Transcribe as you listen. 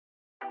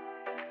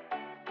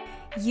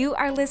You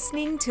are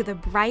listening to the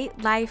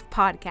Bright Life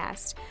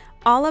Podcast,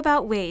 all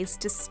about ways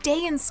to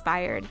stay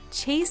inspired,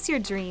 chase your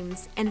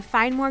dreams, and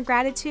find more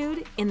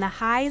gratitude in the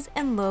highs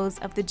and lows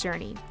of the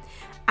journey.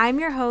 I'm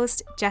your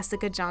host,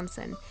 Jessica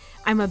Johnson.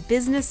 I'm a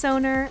business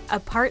owner, a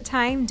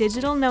part-time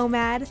digital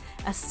nomad,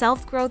 a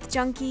self-growth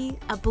junkie,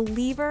 a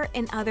believer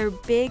in other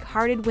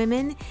big-hearted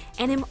women,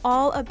 and am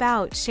all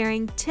about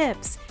sharing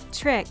tips,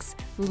 tricks,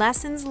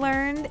 lessons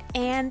learned,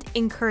 and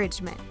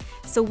encouragement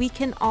so we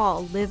can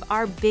all live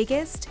our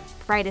biggest,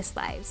 brightest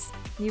lives.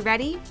 You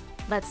ready?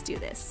 Let's do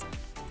this.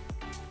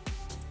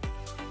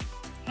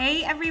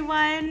 Hey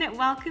everyone,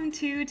 welcome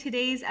to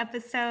today's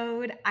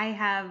episode. I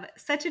have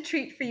such a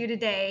treat for you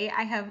today.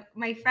 I have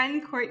my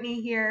friend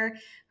Courtney here,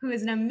 who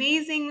is an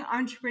amazing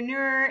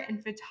entrepreneur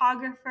and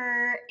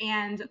photographer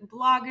and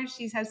blogger.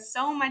 She has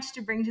so much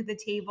to bring to the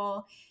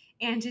table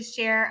and to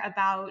share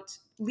about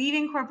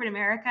leaving corporate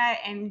America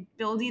and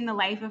building the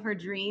life of her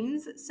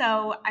dreams.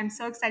 So I'm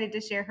so excited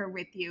to share her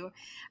with you.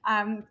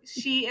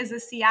 She is a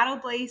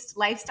Seattle-based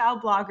lifestyle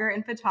blogger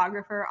and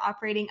photographer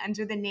operating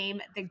under the name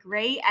The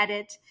Gray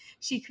Edit.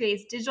 She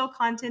creates digital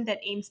content that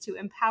aims to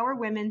empower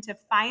women to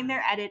find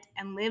their edit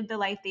and live the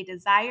life they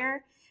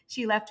desire.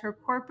 She left her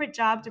corporate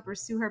job to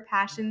pursue her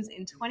passions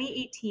in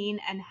 2018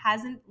 and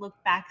hasn't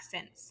looked back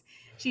since.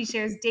 She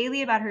shares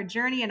daily about her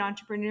journey in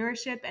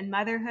entrepreneurship and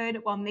motherhood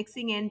while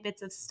mixing in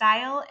bits of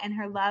style and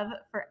her love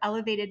for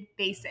elevated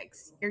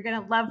basics. You're going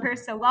to love her.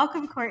 So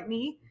welcome,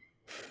 Courtney.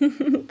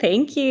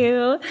 Thank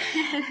you.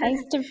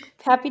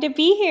 Happy to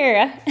be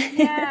here.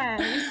 Yeah,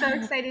 I'm so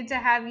excited to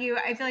have you.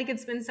 I feel like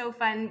it's been so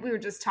fun. We were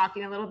just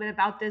talking a little bit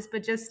about this,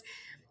 but just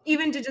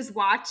even to just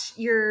watch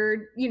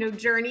your,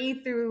 journey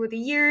through the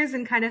years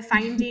and kind of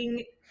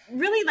finding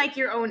really like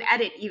your own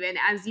edit, even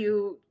as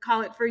you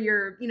call it, for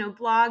your,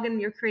 blog and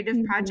your creative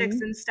projects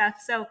Mhm. and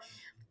stuff. So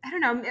I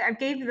don't know, I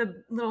gave you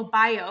the little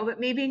bio, but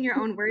maybe in your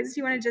own words, do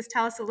you want to just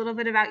tell us a little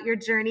bit about your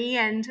journey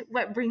and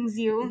what brings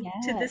you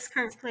to this Yes,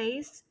 current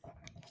place?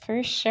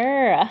 for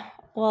sure.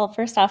 Well,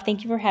 first off,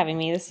 thank you for having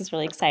me. This is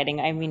really exciting.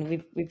 I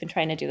mean, we've been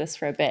trying to do this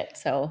for a bit,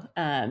 so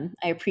I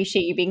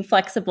appreciate you being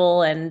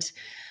flexible. And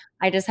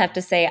I just have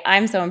to say,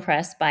 I'm so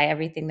impressed by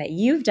everything that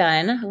you've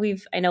done.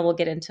 I know we'll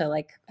get into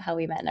like how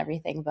we met and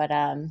everything, but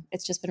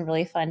it's just been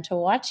really fun to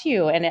watch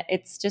you, and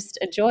it's just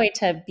a joy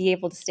to be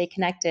able to stay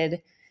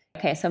connected.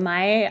 Okay, so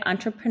my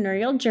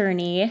entrepreneurial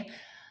journey,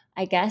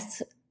 I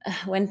guess,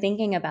 when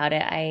thinking about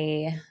it,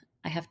 I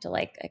have to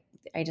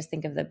I just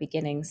think of the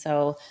beginning.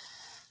 So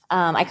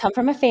I come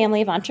from a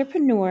family of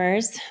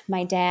entrepreneurs.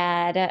 My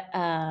dad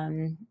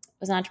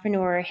was an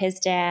entrepreneur, his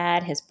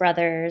dad, his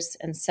brothers.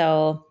 And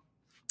so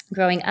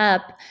growing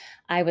up,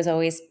 I was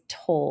always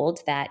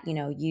told that,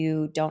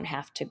 you don't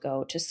have to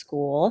go to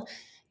school.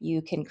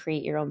 You can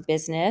create your own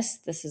business.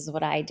 This is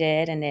what I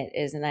did.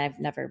 And I've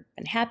never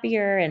been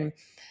happier. And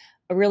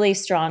a really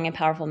strong and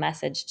powerful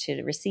message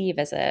to receive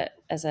as a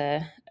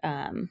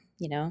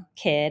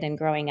kid and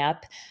growing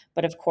up.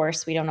 But of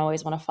course, we don't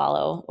always want to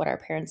follow what our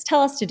parents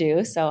tell us to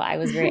do. So I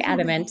was very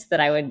adamant that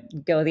I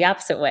would go the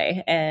opposite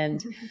way.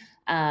 And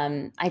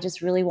I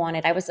just really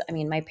wanted.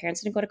 My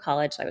parents didn't go to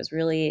college, so I was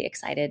really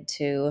excited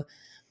to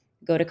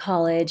go to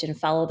college and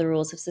follow the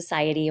rules of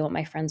society and what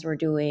my friends were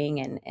doing,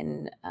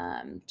 and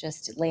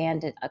just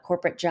land a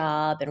corporate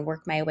job and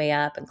work my way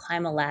up and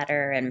climb a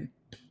ladder. And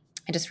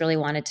I just really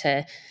wanted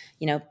to,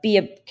 be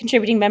a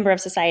contributing member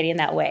of society in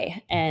that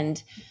way.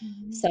 And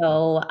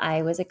so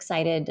I was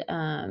excited.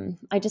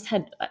 I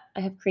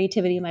have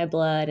creativity in my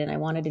blood, and I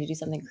wanted to do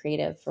something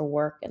creative for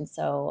work. And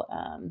so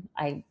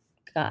I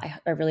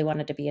really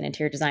wanted to be an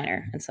interior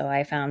designer. And so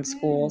I found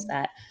schools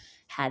that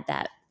had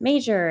that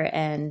major.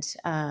 And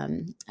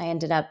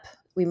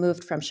we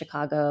moved from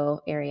Chicago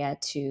area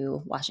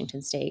to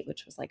Washington State,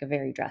 which was like a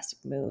very drastic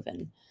move,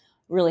 and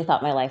really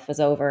thought my life was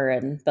over.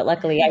 But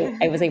luckily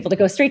I was able to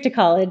go straight to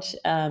college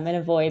and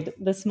avoid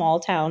the small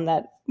town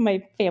that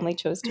my family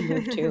chose to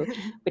move to,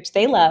 which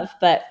they love.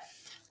 But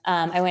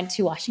I went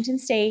to Washington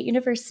State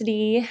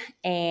University,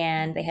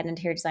 and they had an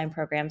interior design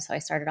program. So I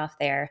started off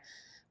there.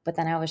 But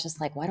then I was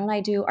just like, why don't I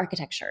do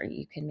architecture?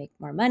 You can make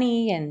more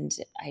money. And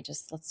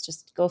let's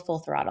just go full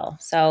throttle.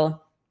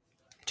 So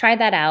tried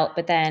that out.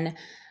 But then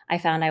I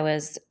found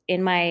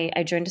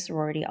I joined a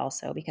sorority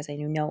also because I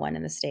knew no one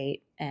in the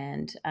state,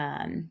 and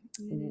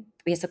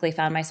basically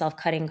found myself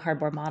cutting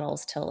cardboard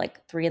models till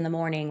like 3 a.m.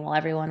 while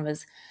everyone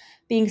was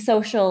being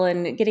social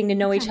and getting to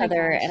know Oh each my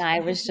other. gosh. And I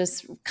was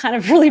just kind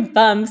of really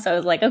bummed. So I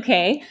was like,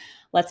 okay,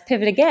 let's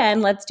pivot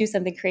again. Let's do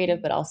something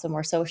creative, but also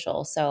more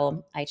social.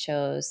 So I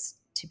chose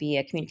to be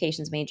a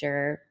communications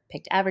major,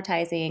 picked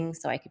advertising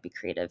so I could be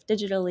creative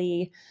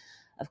digitally.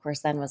 Of course,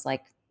 then was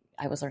like,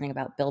 I was learning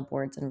about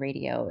billboards and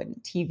radio and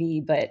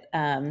TV, but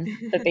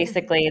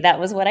basically that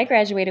was what I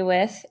graduated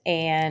with,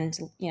 and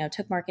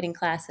took marketing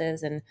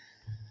classes and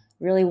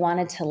really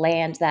wanted to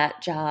land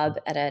that job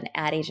at an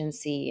ad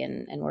agency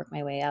and work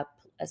my way up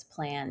as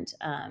planned.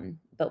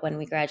 But when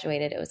we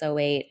graduated, it was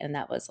 '08, and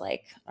that was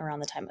like around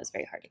the time it was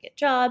very hard to get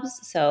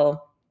jobs.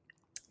 So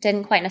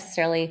didn't quite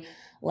necessarily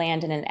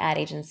land in an ad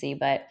agency,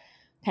 but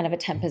kind of a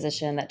temp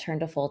position that turned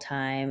to full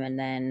time, and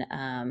then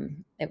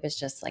it was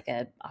just like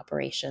a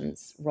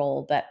operations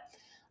role. But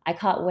I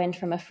caught wind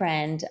from a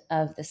friend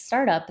of the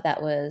startup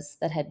that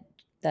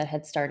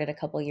had started a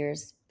couple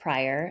years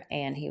prior,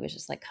 and he was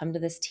just like, "Come to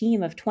this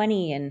team of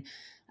 20, and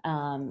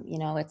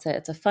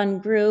it's a fun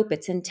group.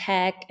 It's in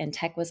tech, and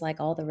tech was like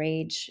all the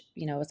rage.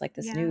 It was like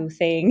this Yeah. new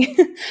thing,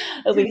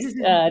 at least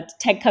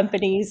tech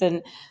companies,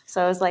 and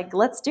so I was like,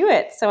 let's do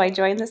it. So I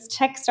joined this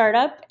tech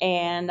startup,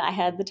 and I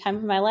had the time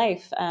of my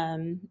life.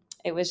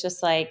 It was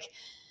just like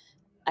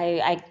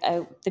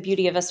the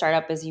beauty of a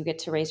startup is you get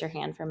to raise your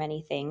hand for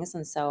many things.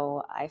 And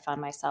so I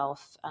found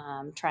myself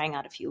trying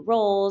out a few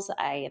roles.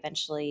 I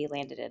eventually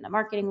landed in a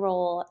marketing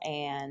role,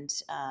 and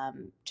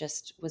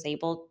just was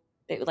able,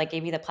 it like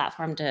gave me the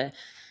platform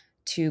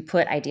to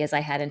put ideas I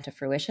had into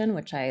fruition,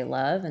 which I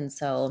love. And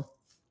so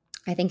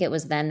I think it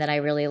was then that I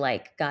really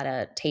like got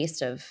a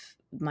taste of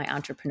my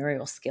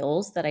entrepreneurial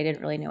skills that I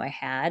didn't really know I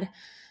had.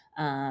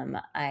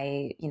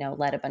 I,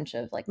 led a bunch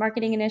of like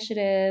marketing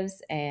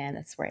initiatives, and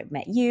that's where I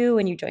met you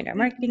and you joined our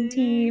marketing Mhm.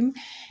 team,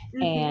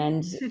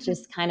 and Mhm.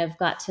 just kind of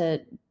got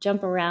to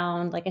jump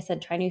around. Like I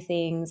said, try new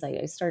things.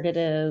 I started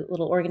a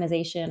little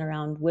organization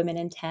around women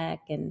in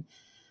tech, and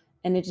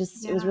it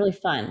was Yeah. really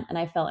fun, and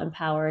I felt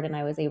empowered, and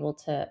I was able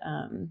to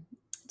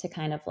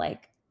kind of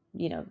like,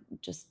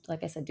 just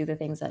like I said, do the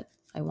things that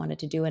I wanted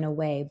to do in a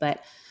way.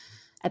 But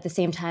at the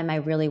same time, I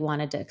really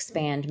wanted to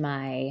expand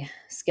my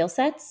skill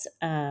sets.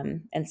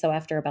 And so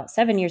after about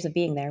 7 years of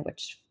being there,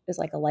 which is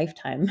like a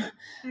lifetime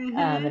in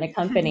a Mhm.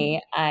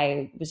 company,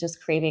 I was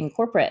just craving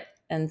corporate.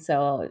 And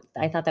so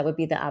I thought that would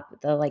be the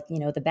like,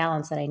 the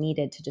balance that I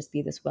needed to just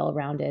be this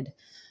well-rounded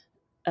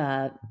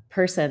uh,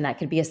 person that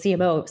could be a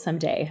CMO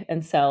someday.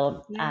 And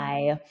so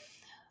Yeah.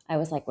 I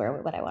was like, where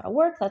would I want to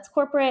work? That's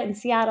corporate in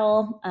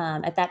Seattle.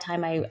 At that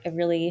time,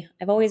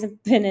 I've always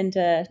been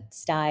into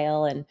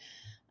style, and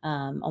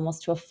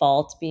almost to a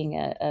fault, being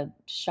a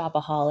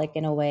shopaholic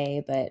in a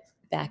way. But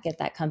back at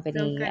that So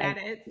company, good at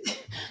it.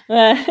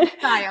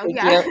 Style, thank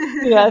yeah.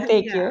 you. Yeah,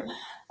 thank Yeah. you.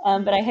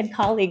 But I had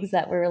colleagues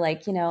that were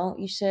like,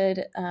 you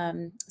should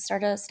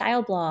start a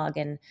style blog.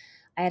 And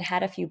I had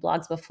had a few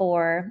blogs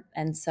before.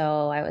 And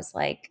so I was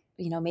like,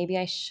 maybe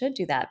I should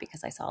do that,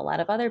 because I saw a lot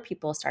of other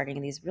people starting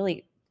these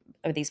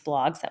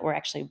blogs that were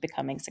actually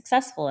becoming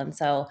successful. And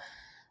so,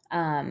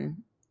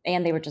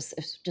 and they were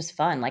just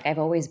fun. Like I've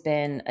always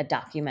been a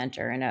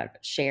documenter and a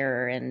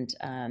sharer,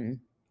 and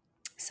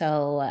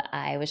so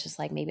I was just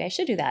like, maybe I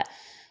should do that.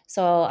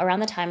 So around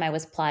the time I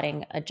was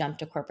plotting a jump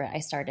to corporate, I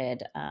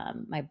started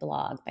my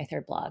blog, my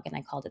third blog, and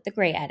I called it The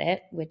Gray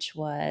Edit, which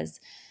was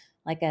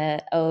like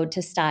a ode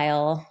to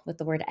style with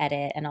the word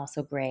edit, and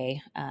also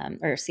gray,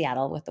 or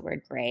Seattle with the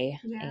word gray.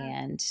 Yeah.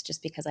 And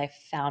just because I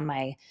found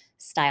my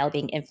style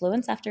being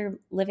influenced after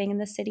living in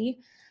the city,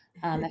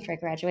 after I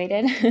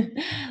graduated.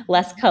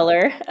 Less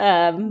color,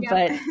 Yep.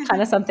 but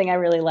kind of something I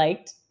really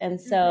liked. And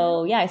Mhm.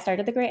 so, yeah, I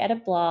started the Gray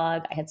Edit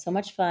blog. I had so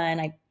much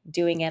fun.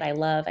 Doing it.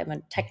 I'm a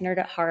tech nerd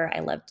at heart. I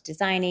loved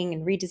designing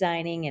and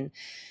redesigning, and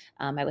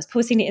I was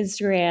posting to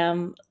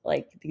Instagram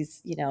like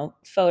these,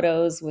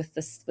 photos with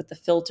the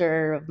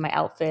filter of my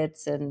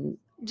outfits, and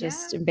Yeah.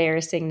 just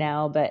embarrassing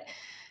now, but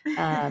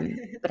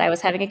I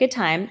was having a good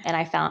time, and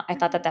I thought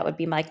that that would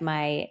be like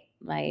my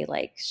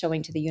like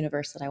showing to the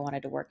universe that I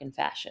wanted to work in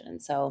fashion. And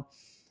so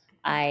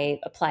I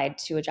applied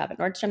to a job at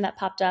Nordstrom that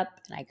popped up,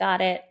 and I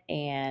got it,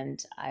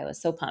 and I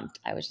was so pumped.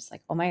 I was just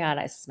like, "Oh my god,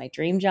 this is my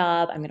dream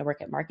job. I'm going to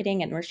work at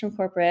marketing at Nordstrom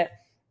Corporate."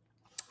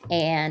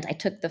 And I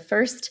took the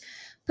first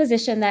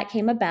position that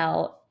came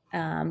about,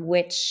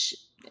 which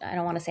I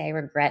don't want to say I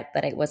regret,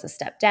 but it was a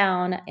step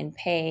down in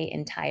pay,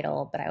 in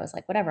title. But I was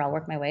like, whatever, I'll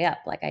work my way up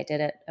like I did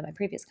at my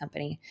previous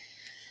company.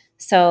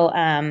 So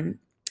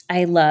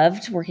I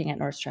loved working at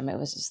Nordstrom. It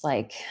was just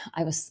like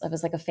I was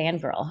like a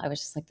fangirl. I was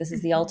just like, this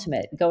is the Mhm.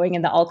 ultimate. Going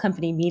in the all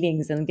company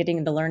meetings and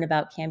getting to learn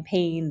about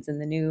campaigns and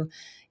the new,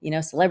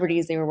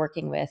 celebrities they were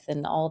working with,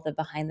 and all the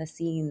behind the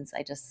scenes.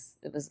 It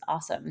was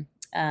awesome.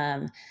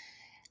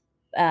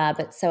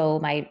 But so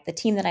the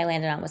team that I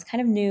landed on was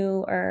kind of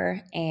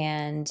newer,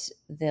 and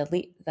there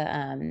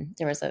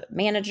was a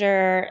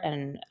manager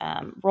and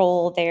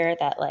role there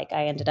that like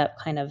I ended up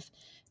kind of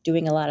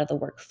doing a lot of the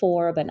work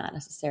for, but not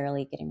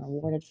necessarily getting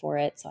rewarded for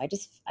it. So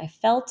I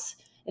felt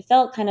it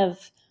felt kind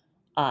of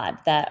odd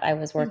that I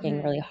was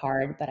working really Mhm.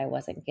 hard, but I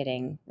wasn't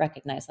getting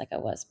recognized like I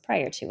was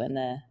prior to in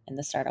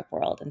the startup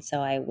world. And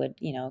so I would,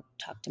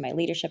 talk to my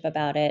leadership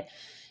about it,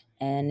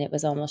 and it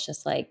was almost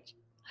just like,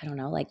 I don't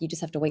know, like you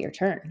just have to wait your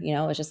turn.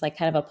 It was just like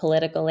kind of a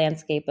political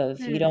landscape of,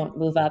 you don't Mhm.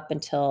 move up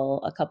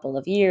until a couple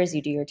of years,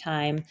 you do your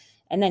time,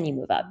 and then you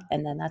move up.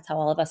 And then that's how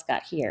all of us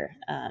got here.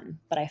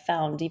 But I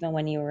found even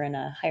when you were in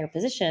a higher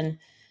position,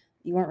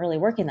 you weren't really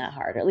working that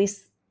hard, or at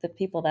least the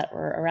people that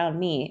were around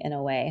me in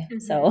a way.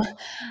 So Mhm.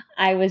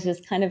 I was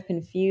just kind of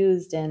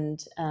confused, and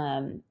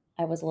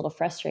I was a little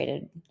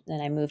frustrated. Then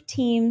I moved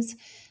teams.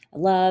 I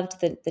loved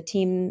the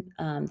team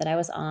that I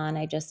was on.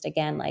 I just,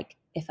 again, like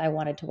if I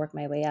wanted to work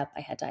my way up,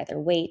 I had to either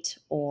wait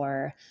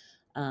or,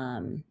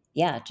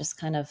 yeah, just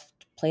kind of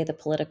play the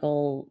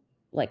political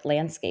like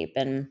landscape.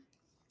 And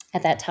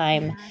At that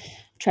time, Yeah.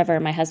 Trevor,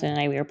 my husband,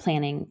 and I, we were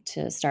planning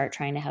to start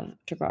trying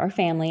to grow our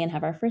family and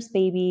have our first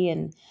baby.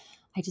 And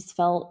I just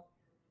felt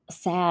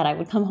sad. I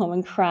would come home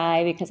and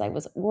cry because I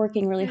was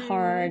working really Mm.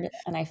 hard.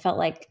 And I felt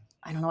like,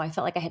 I don't know, I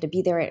felt like I had to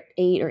be there at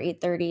 8 or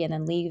 8:30 and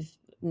then leave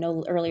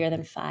no earlier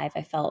than 5.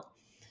 I felt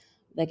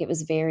like it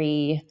was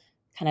very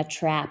kind of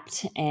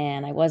trapped,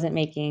 and I wasn't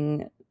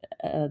making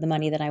the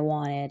money that I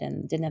wanted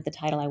and didn't have the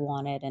title I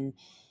wanted. And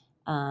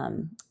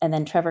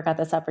then Trevor got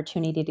this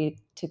opportunity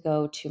to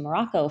go to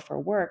Morocco for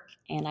work.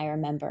 And I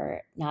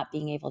remember not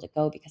being able to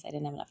go because I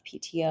didn't have enough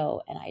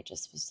PTO. And I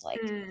just was like,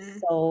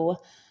 Mm.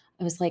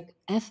 I was like,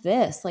 F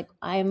this. Like,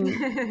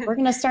 we're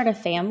going to start a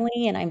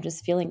family and I'm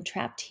just feeling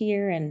trapped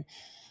here. And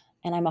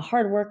I'm a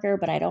hard worker,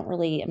 but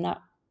I'm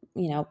not,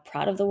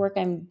 proud of the work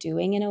I'm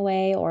doing in a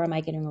way, or am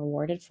I getting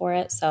rewarded for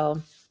it? So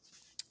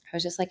I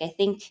was just like, I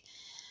think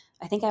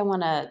I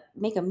want to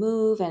make a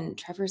move. And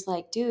Trevor's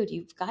like, dude,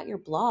 you've got your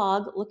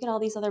blog. Look at all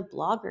these other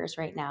bloggers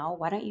right now.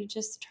 Why don't you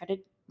just try to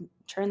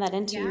turn that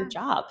into your Yeah.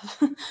 job?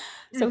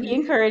 So he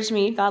Mhm. encouraged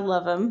me, God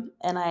love him.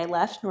 And I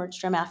left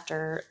Nordstrom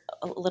after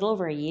a little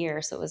over a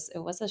year. So it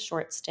was a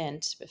short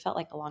stint. It felt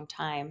like a long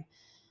time.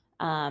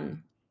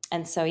 Um,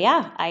 and so,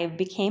 yeah, I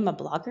became a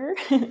blogger,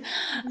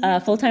 a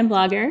full-time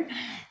blogger.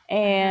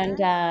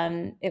 And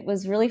Uh-huh. it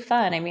was really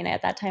fun. I mean,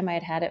 at that time, I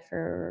had had it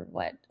for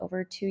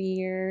over 2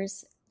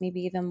 years,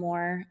 maybe even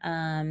more.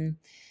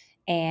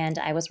 And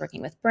I was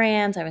working with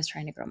brands. I was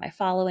trying to grow my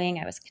following.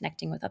 I was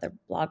connecting with other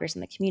bloggers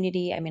in the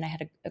community. I mean, I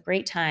had a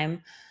great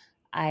time.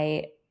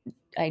 I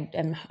I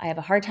have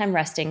a hard time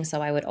resting, so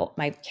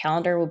my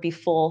calendar would be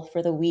full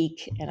for the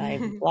week, and I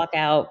block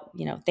out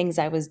things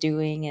I was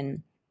doing.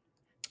 And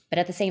but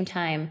at the same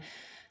time,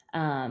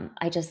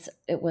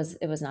 it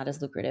was not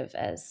as lucrative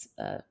as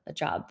a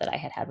job that I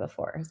had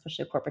before,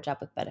 especially a corporate job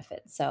with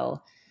benefits.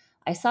 So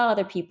I saw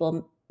other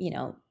people,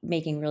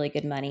 making really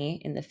good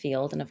money in the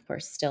field, and of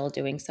course still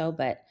doing so,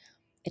 but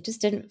it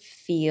just didn't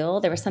feel,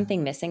 there was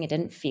something missing. It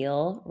didn't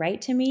feel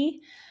right to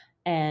me.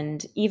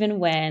 And even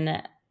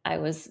when I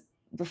was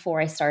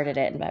before I started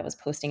it and I was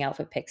posting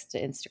outfit pics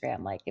to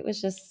Instagram, like it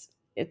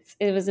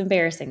was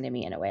embarrassing to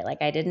me in a way. Like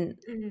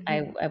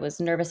I was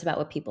nervous about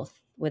what people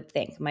would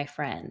think, my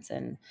friends.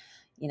 And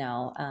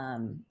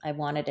I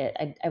wanted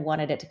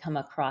it to come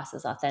across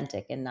as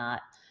authentic and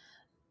not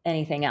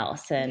anything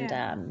else. And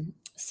Yeah.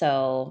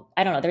 so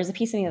I don't know. There's a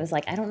piece of me that was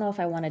like, I don't know if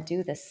I want to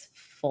do this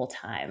full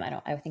time.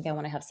 I think I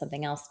want to have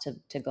something else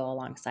to go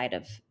alongside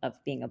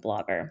of being a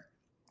blogger.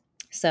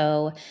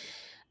 So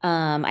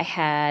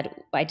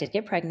I did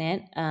get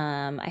pregnant.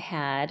 I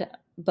had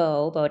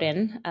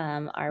Bowden,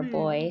 our Hmm.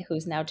 boy,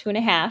 who's now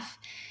 2.5.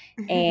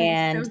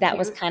 And So that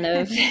was cute. kind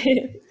of,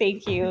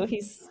 thank you.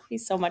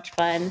 He's so much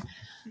fun.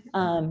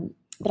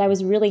 But I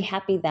was really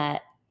happy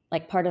that,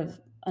 like,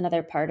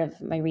 another part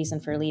of my reason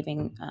for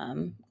leaving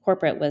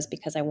corporate was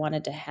because I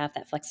wanted to have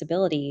that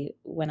flexibility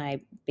when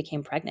I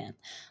became pregnant.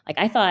 Like,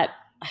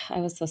 I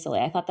was so silly.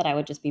 I thought that I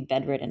would just be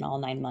bedridden all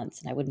 9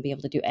 months and I wouldn't be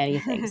able to do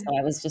anything. So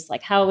I was just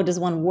like, how does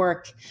one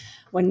work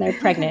when they're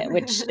pregnant?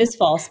 Which is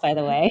false, by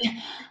the way.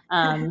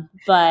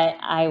 But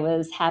I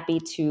was happy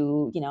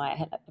to, I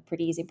had a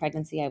pretty easy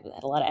pregnancy. I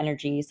had a lot of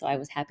energy. So I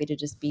was happy to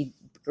just be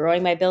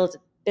growing my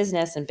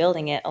business and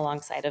building it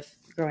alongside of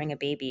growing a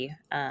baby,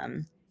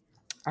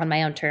 on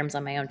my own terms,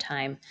 on my own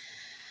time.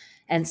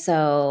 And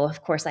so,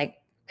 of course, I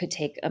could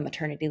take a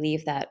maternity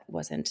leave that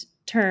wasn't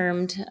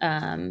termed,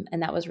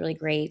 and that was really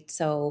great.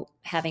 So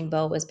having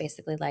Bo was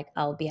basically like,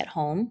 I'll be at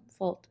home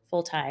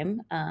full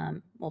time,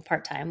 well,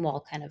 part time,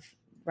 while kind of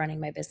running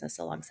my business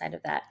alongside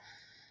of that.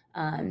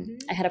 I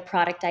Mhm. had a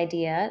product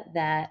idea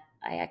that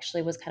I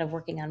actually was kind of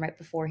working on right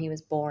before he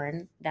was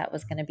born. That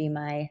was going to be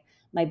my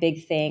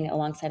big thing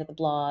alongside of the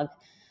blog.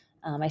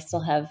 I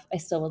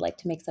still would like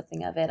to make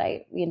something of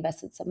it. We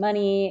invested some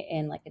money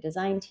in like a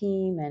design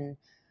team, and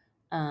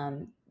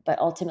but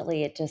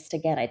ultimately it just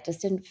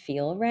didn't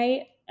feel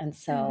right. And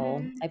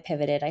so Mhm. I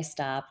pivoted, I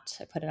stopped,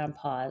 I put it on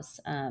pause.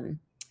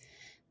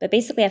 But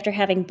basically after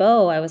having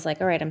Bo, I was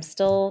like, all right, I'm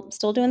still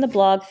doing the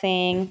blog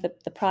thing.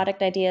 The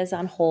product idea is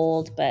on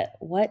hold, but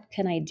what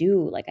can I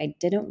do? Like, I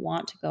didn't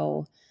want to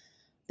go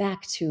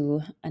back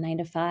to a 9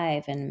 to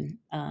 5. And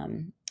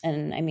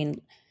I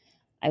mean,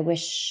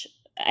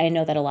 I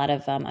know that a lot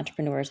of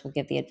entrepreneurs will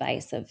give the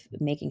advice of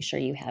making sure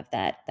you have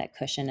that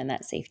cushion and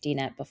that safety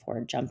net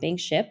before jumping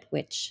ship,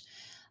 which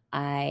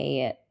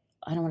I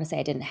I don't want to say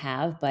I didn't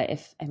have, but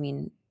if I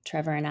mean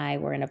Trevor and I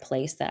were in a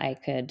place that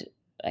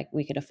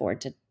we could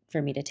afford to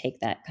for me to take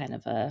that kind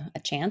of a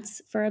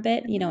chance for a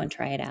bit, Mhm. and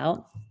try it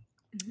out.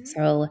 Mhm.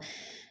 So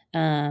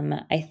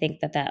I think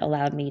that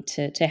allowed me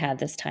to have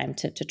this time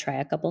to try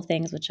a couple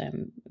things, which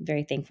I'm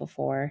very thankful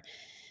for.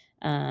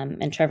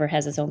 And Trevor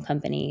has his own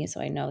company,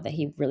 so I know that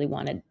he really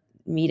wanted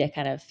me to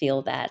kind of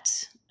feel that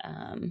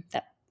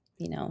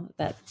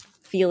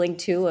feeling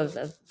too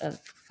of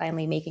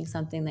finally making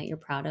something that you're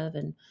proud of.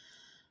 And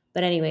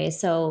but anyway,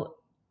 so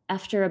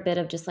after a bit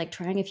of just like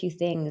trying a few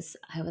things,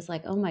 I was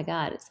like, oh my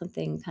god,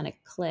 something kind of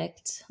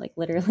clicked. Like,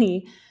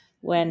 literally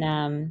when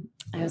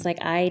I was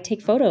like, I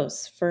take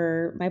photos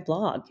for my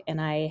blog,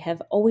 and I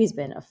have always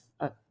been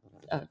a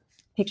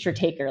picture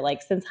taker,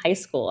 like since high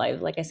school.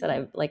 Like I said,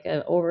 I've like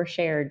an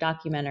overshare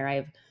documenter. I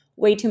have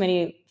way too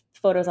many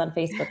photos on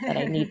Facebook that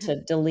I need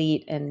to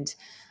delete, and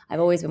I've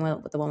always been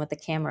with the one with the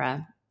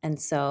camera. And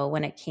so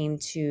when it came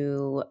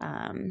to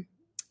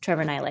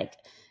Trevor and I like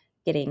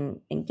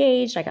getting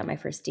engaged, I got my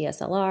first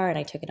DSLR and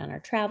I took it on our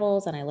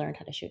travels, and I learned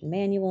how to shoot in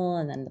manual,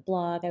 and then the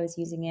blog, I was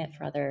using it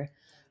for other,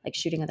 like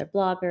shooting other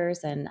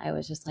bloggers. And I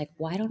was just like,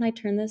 why don't I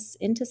turn this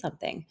into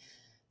something?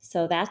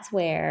 So that's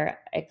where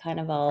it kind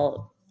of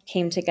all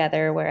came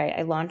together, where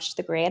I launched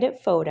the Gray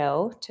Edit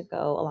Photo to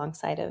go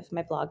alongside of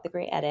my blog, The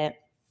Gray Edit.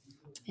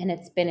 And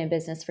it's been in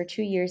business for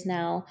 2 years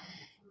now.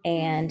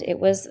 And it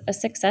was a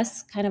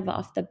success kind of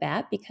off the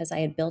bat because I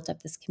had built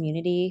up this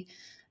community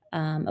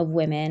of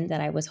women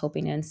that I was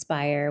hoping to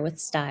inspire with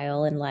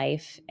style and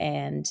life.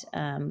 And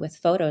with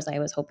photos, I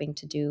was hoping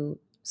to do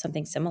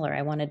something similar.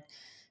 I wanted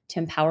to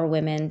empower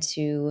women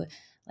to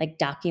like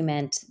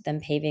document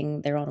them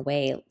paving their own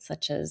way,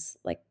 such as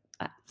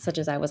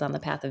I was on the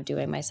path of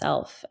doing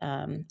myself.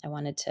 I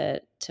wanted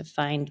to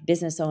find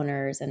business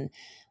owners and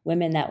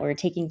women that were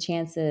taking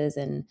chances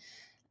and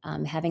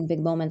having big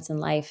moments in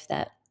life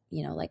that,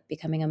 you know, like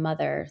becoming a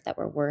mother, that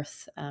were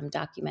worth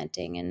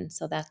documenting. And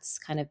so that's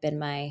kind of been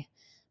my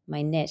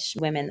niche,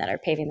 women that are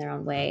paving their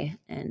own way.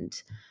 And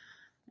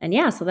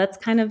yeah, so that's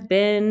kind of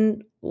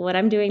been what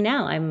I'm doing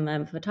now. I'm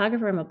a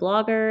photographer, I'm a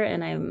blogger,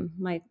 and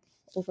my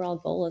overall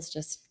goal is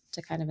just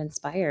to kind of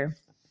inspire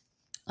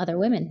other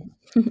women.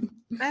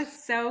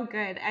 That's so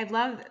good. I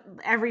love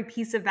every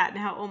piece of that and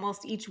how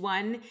almost each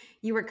one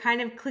you were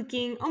kind of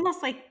clicking,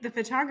 almost like the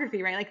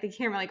photography, right? Like the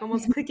camera, like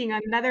almost clicking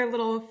on another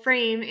little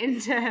frame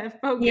into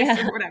focus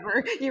Yeah, or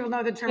whatever. You will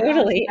know the terminology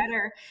totally.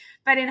 better.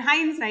 But in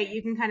hindsight,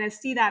 you can kind of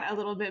see that a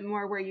little bit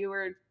more where you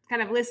were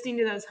kind of listening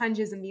to those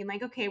hunches and being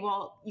like, okay,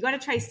 well, you got to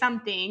try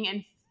something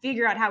and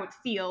figure out how it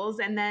feels.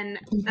 And then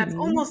that's Hmm.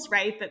 almost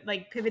right. But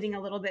like pivoting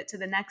a little bit to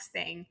the next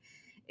thing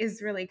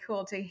is really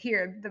cool to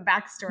hear the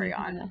backstory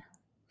on.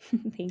 Yeah.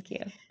 Thank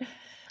you.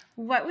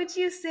 What would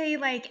you say,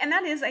 like, and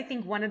that is, I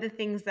think, one of the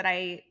things that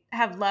I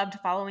have loved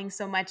following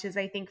so much is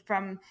I think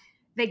from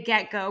the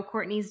get go,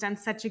 Courtney's done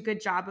such a good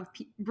job of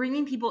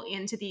bringing people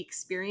into the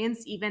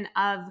experience, even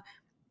of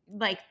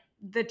like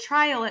the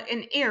trial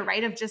and error,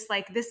 right? Of just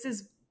like, this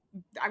is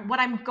what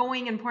I'm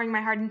going and pouring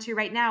my heart into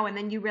right now. And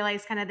then you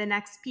realize kind of the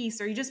next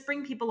piece, or you just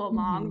bring people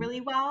along Hmm.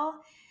 really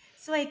well.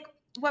 So, like,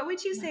 what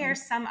would you say are Wow.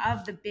 some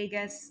of the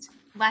biggest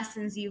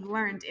lessons you've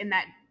learned in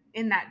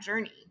that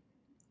journey?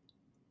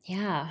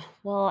 Yeah.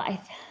 Well,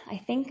 I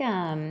think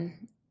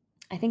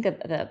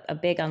a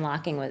big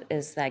unlocking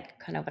is like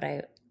kind of what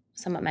I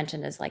somewhat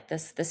mentioned, is like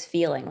this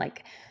feeling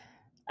like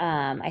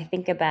I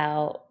think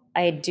about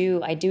I do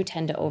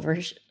tend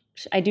to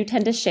I do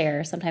tend to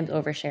share, sometimes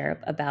overshare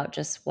about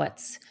just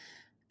what's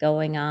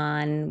going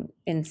on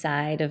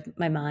inside of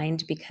my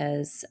mind,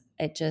 because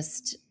I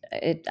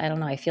don't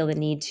know, I feel the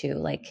need to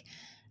like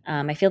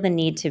I feel the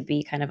need to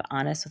be kind of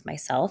honest with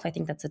myself. I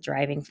think that's a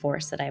driving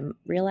force that I'm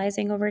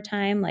realizing over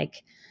time.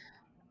 Like,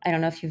 I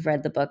don't know if you've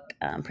read the book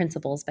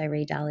Principles by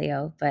Ray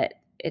Dalio, but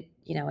it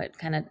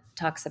kind of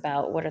talks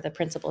about what are the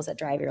principles that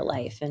drive your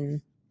life.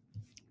 And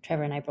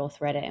Trevor and I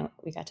both read it, and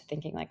we got to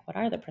thinking like, what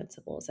are the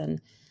principles?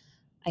 And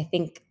I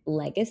think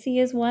legacy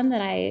is one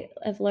that I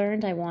have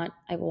learned. I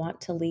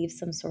want to leave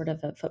some sort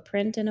of a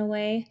footprint in a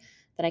way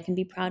that I can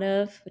be proud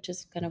of, which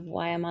is kind of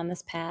why I'm on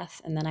this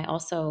path. And then I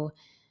also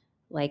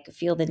like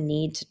feel the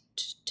need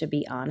to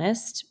be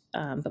honest,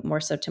 but more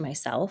so to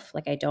myself.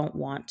 Like I don't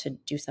want to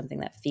do something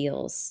that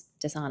feels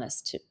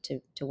dishonest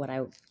to what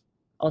I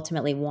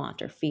ultimately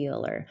want or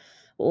feel or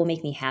what will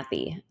make me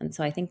happy. And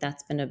so I think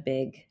that's been a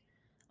big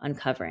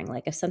uncovering.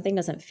 Like if something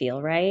doesn't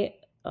feel right,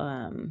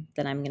 then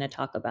I'm going to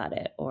talk about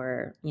it,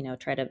 or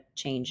try to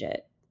change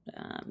it,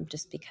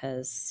 just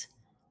because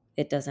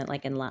it doesn't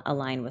like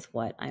align with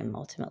what I'm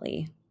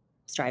ultimately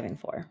striving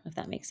for, if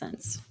that makes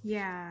sense.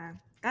 Yeah,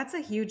 that's a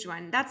huge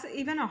one. That's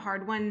even a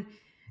hard one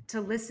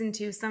to listen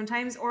to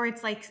sometimes, or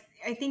it's like,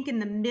 I think in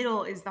the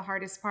middle is the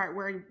hardest part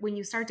where when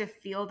you start to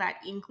feel that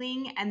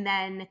inkling and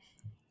then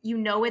you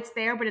know it's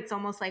there, but it's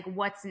almost like,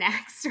 what's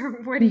next?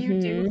 Or what do you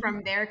do Hmm.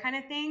 from there kind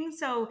of thing.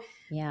 So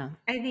Yeah.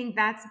 I think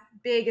that's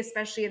big,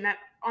 especially in that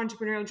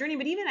entrepreneurial journey.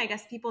 But even I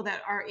guess people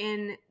that are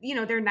in,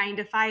 their 9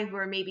 to 5 who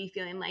are maybe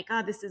feeling like,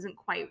 oh, this isn't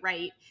quite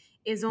right,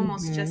 is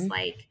almost just Hmm.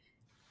 like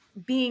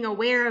being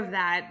aware of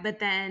that, but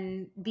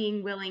then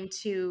being willing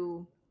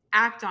to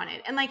act on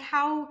it. And like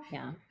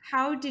Yeah.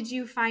 how did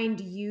you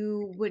find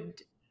you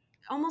would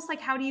almost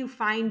like how do you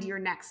find your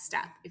next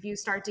step if you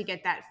start to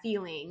get that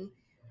feeling?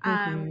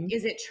 Hmm.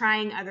 Is it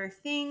trying other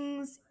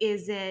things?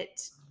 Is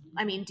it,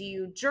 I mean, do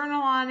you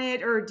journal on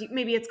it, or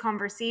maybe it's Yeah.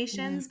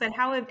 conversations? But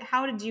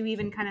how did you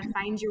even kind of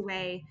find your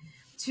way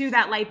to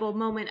that light bulb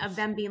moment of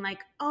them being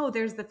like, oh,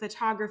 there's the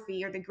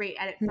photography or the great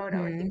edit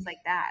photo or things Hmm.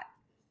 like that?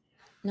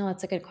 No,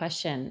 that's a good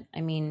question. I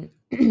mean,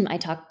 I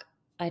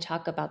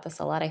talk about this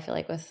a lot. I feel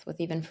like with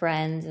even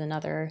friends and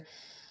other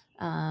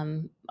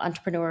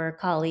entrepreneur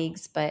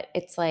colleagues, but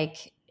it's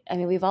like I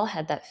mean, we've all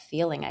had that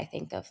feeling, I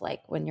think, of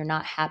like when you're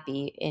not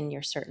happy in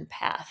your certain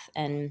path.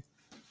 And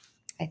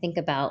I think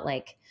about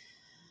like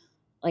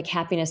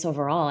happiness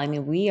overall. I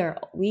mean, we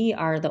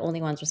are the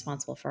only ones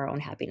responsible for our own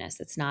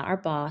happiness. It's not our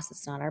boss,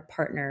 it's not our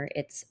partner,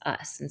 it's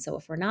us. And so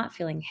if we're not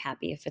feeling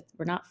happy,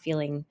 we're not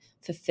feeling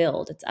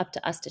fulfilled, it's up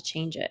to us to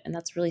change it. And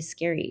that's really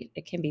scary.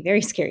 It can be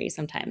very scary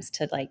sometimes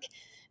to like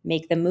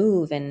make the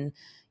move and,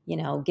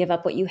 give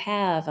up what you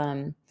have.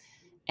 And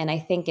I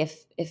think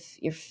if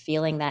you're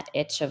feeling that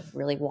itch of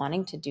really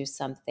wanting to do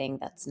something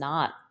that's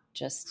not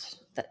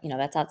just that,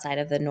 that's outside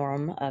of the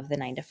norm of the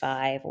 9 to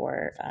 5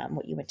 or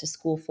what you went to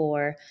school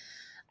for,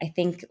 I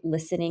think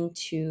listening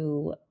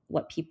to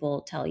what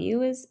people tell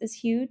you is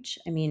huge.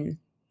 I mean,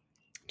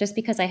 just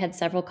because I had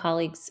several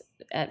colleagues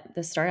at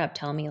the startup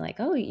tell me like,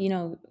 oh,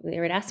 they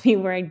would ask me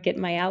where I'd get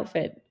my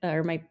outfit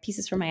or my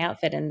pieces for my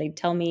outfit, and they'd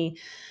tell me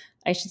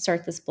I should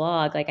start this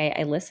blog. Like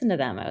I listened to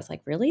them. I was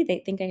like, really?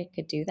 They think I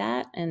could do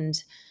that?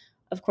 And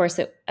of course,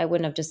 I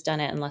wouldn't have just done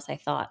it unless I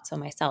thought so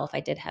myself. I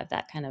did have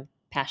that kind of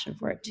passion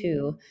for it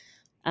too.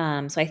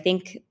 So I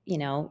think,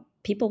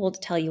 people will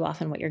tell you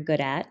often what you're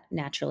good at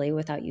naturally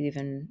without you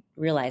even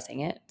realizing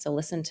it. So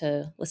listen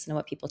to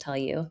what people tell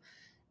you.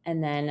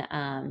 And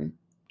then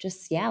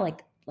just, yeah,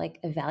 like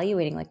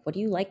evaluating, like, what do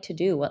you like to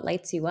do? What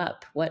lights you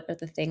up? What are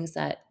the things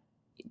that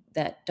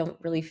don't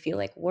really feel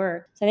like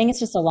work? So I think it's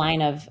just a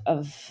line of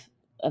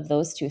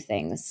those two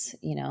things,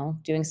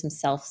 doing some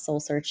soul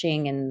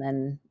searching and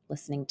then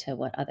listening to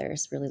what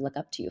others really look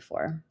up to you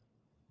for.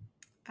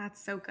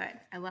 That's so good.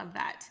 I love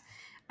that.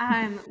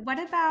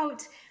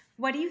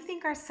 What do you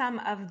think are some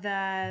of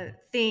the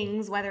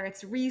things, whether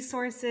it's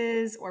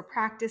resources or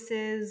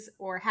practices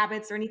or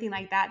habits or anything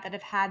like that, that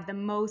have had the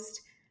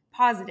most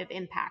positive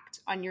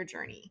impact on your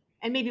journey?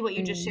 And maybe what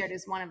you just shared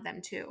is one of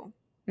them too.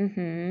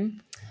 Mm-hmm.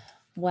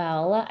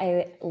 Well,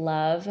 I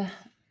love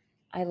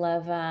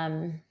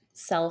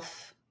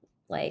self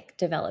like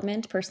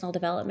development, personal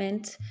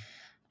development.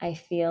 I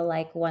feel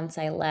like once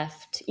I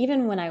left,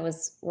 even when I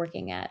was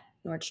working at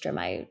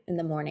Nordstrom, in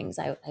the mornings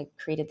I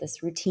created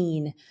this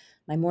routine,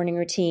 my morning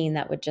routine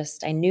that would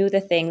just I knew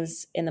the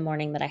things in the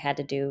morning that I had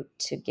to do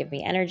to give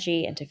me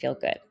energy and to feel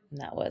good.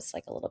 And that was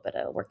like a little bit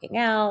of working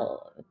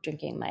out,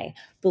 drinking my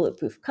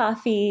bulletproof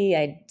coffee.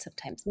 I'd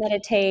sometimes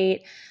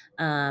meditate.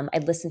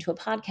 I'd listen to a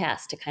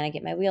podcast to kind of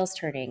get my wheels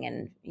turning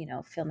and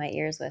fill my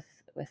ears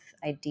with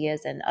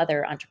ideas and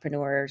other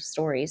entrepreneur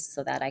stories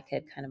so that I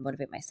could kind of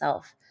motivate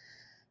myself.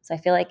 So I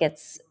feel like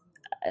it's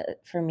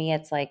for me,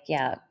 it's like,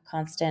 yeah,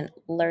 constant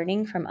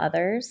learning from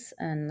others.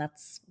 And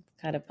that's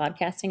kind of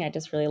podcasting. I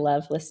just really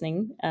love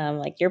listening.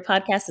 Like your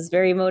podcast is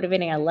very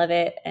motivating. I love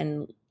it.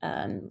 And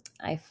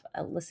I've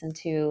listened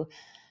to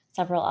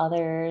several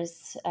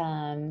others.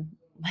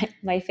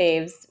 My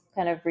faves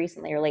kind of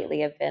recently or lately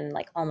have been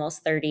like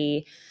Almost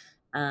 30.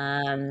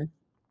 Um,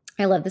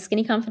 I love the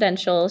Skinny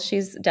Confidential.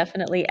 She's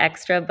definitely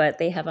extra, but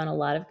they have on a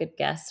lot of good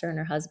guests, her and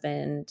her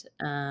husband.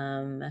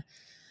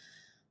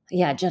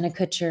 Yeah, Jenna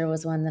Kutcher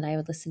was one that I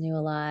would listen to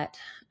a lot.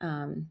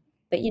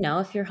 But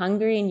if you're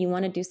hungry and you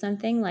want to do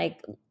something,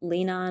 like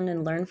lean on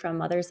and learn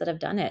from others that have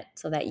done it,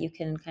 so that you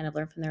can kind of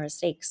learn from their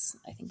mistakes.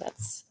 I think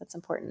that's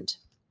important,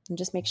 and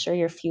just make sure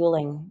you're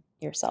fueling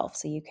yourself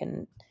so you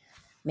can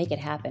make it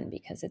happen,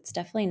 because it's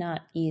definitely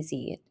not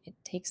easy. It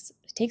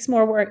takes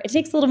more work. It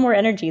takes a little more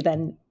energy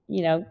than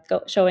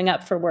showing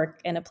up for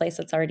work in a place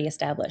that's already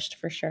established,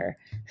 for sure.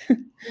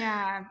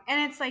 Yeah.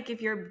 And it's like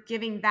if you're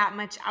giving that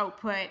much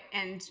output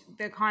and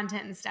the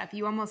content and stuff,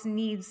 you almost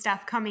need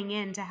stuff coming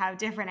in to have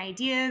different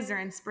ideas or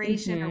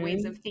inspiration or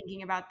ways of Hmm.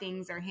 thinking about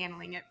things or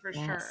handling it for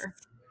Yes, sure.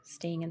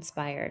 staying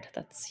inspired.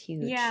 That's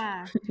huge.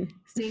 Yeah.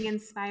 Staying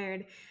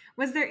inspired.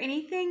 Was there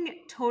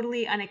anything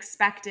totally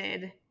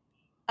unexpected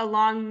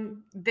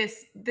along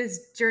this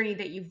journey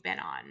that you've been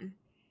on?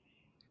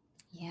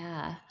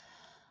 Yeah.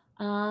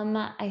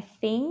 I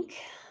think,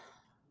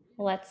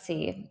 let's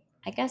see.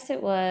 I guess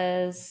it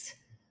was,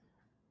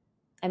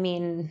 I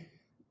mean,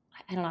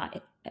 I don't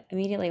know.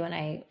 Immediately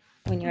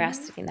when you're Hmm.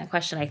 asking that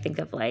question, I think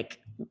of like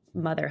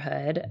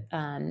motherhood.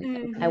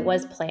 I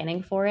was Hmm.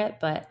 planning for it,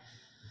 but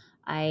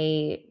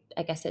I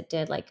guess it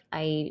did. Like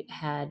I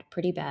had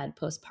pretty bad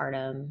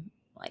postpartum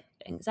like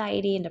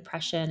anxiety and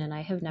depression, and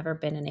I have never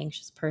been an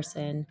anxious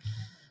person.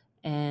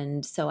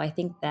 And so I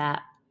think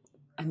that,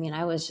 I mean,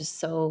 I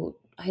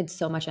had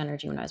so much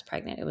energy when I was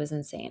pregnant. It was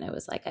insane. It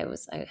was like I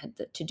had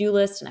the to-do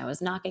list and I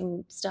was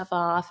knocking stuff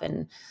off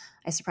and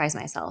I surprised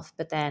myself.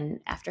 But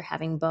then after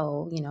having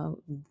Bo,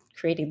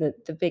 creating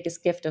the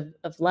biggest gift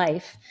of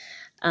life,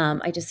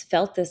 I just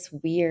felt this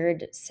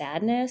weird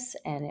sadness,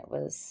 and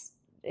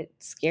it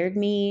scared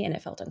me and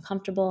it felt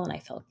uncomfortable and I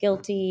felt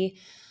guilty.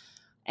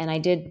 And I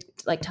did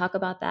like talk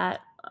about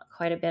that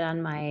quite a bit on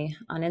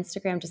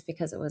Instagram, just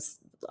because it was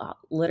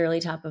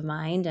literally top of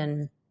mind.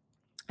 And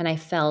I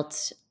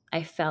felt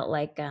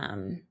like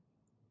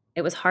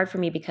it was hard for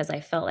me because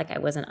I felt like I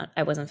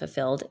wasn't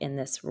fulfilled in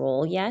this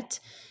role yet.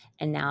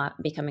 And now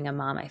becoming a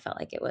mom, I felt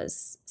like it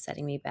was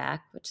setting me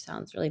back, which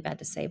sounds really bad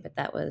to say, but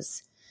that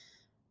was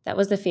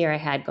the fear I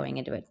had going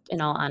into it.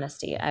 In all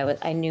honesty,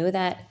 I knew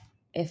that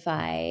if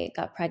I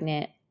got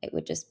pregnant, it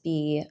would just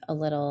be a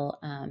little,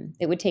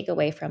 it would take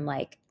away from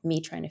like me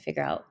trying to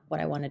figure out what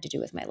I wanted to do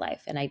with my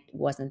life. And I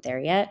wasn't there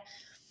yet.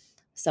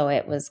 So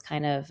it was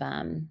kind of,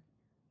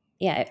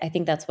 yeah, I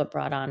think that's what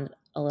brought on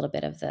a little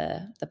bit of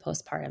the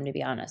postpartum, to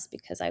be honest,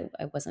 because I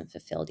wasn't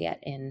fulfilled yet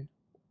in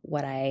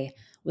what I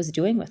was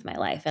doing with my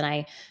life. And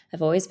I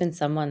have always been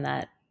someone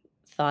that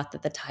thought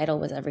that the title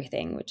was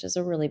everything, which is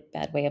a really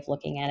bad way of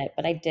looking at it.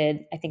 But I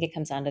think it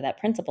comes down to that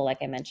principle, like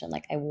I mentioned,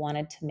 like I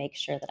wanted to make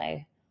sure that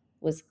I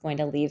was going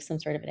to leave some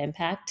sort of an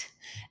impact.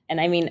 And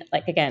I mean,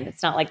 like, again,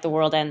 it's not like the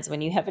world ends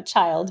when you have a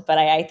child, but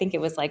I think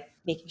it was like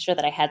making sure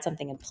that I had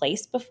something in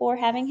place before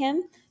having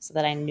him so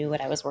that I knew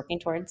what I was working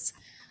towards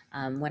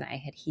when I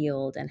had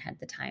healed and had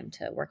the time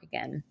to work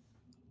again.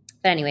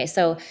 But anyway,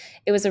 so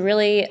it was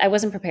I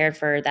wasn't prepared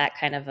for that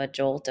kind of a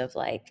jolt of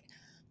like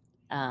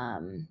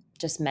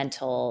just a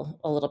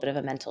little bit of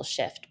a mental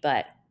shift.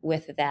 But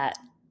with that,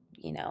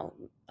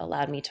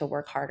 allowed me to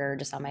work harder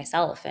just on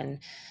myself. And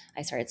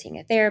I started seeing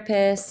a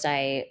therapist.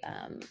 I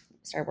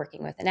started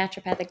working with a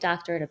naturopathic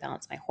doctor to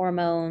balance my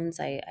hormones.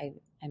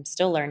 I'm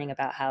still learning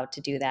about how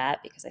to do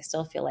that because I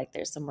still feel like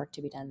there's some work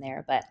to be done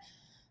there. But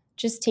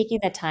just taking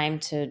the time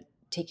to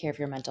take care of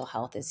your mental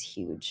health is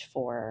huge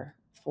for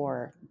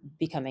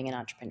becoming an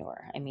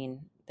entrepreneur. I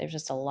mean, there's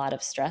just a lot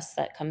of stress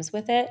that comes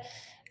with it,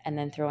 and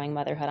then throwing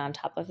motherhood on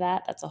top of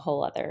that, that's a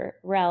whole other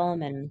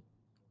realm. And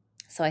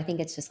so I think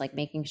it's just like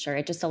making sure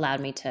it just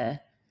allowed me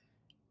to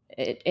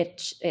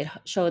it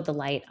showed the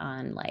light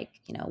on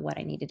like, what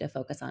I needed to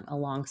focus on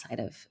alongside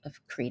of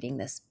creating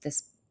this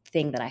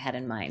thing that I had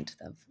in mind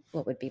of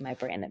what would be my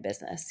brand and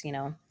business.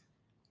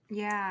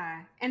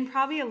 Yeah. And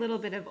probably a little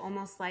bit of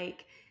almost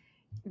like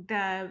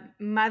the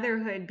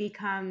motherhood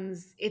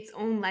becomes its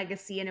own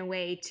legacy in a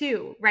way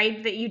too,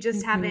 right? That you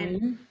just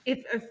haven't, Mhm.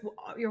 if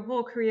your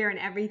whole career and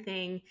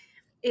everything,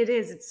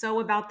 it's so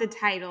about the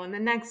title and the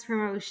next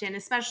promotion,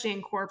 especially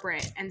in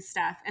corporate and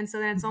stuff. And so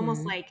then it's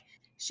almost Mhm. like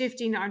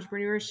shifting to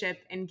entrepreneurship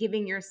and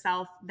giving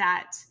yourself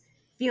that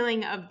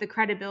feeling of the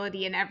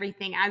credibility and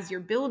everything as you're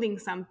building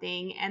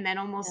something. And then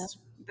Yep. almost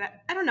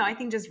that, I don't know, I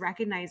think just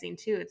recognizing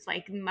too, it's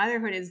like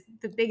motherhood is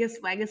the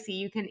biggest legacy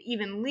you can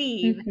even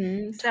leave.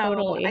 Mhm. So I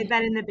Totally.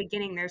 bet in the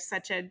beginning there's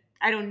such a,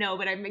 I don't know,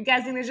 but I'm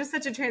guessing there's just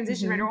such a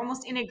transition, right? Or Mhm.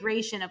 almost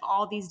integration of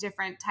all these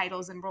different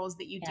titles and roles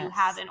that you do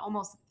have. Yes. And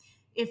almost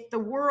if the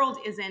world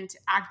isn't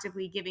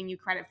actively giving you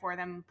credit for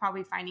them,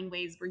 probably finding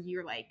ways where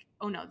you're like,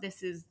 oh no,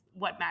 this is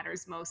what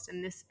matters most.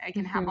 And this, I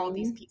can have all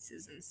these Mhm.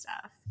 pieces and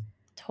stuff.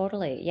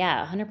 Totally.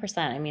 Yeah,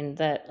 100%. I mean,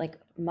 the like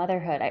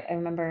motherhood, I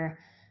remember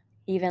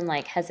even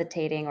like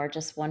hesitating or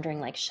just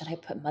wondering like, should I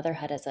put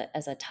motherhood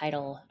as a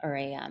title or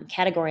a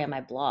category on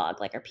my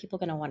blog? Like, are people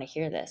going to want to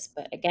hear this?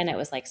 But again, it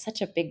was like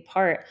such a big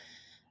part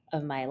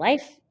of my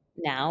life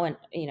now, and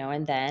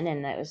and then,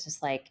 and it was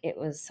just like it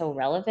was so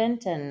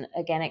relevant. And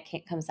again,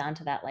 comes down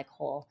to that like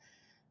whole,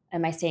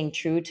 am I staying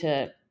true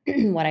to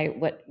what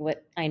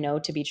I know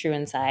to be true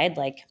inside?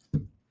 Like,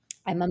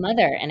 I'm a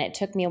mother, and it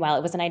took me a while.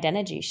 It was an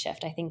identity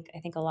shift. I think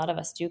a lot of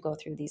us do go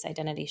through these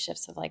identity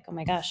shifts of like, oh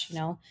my gosh,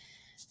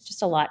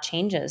 just a lot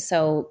changes.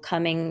 So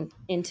coming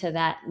into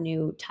that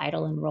new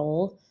title and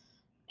role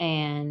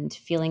and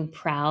feeling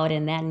proud,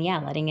 and then yeah,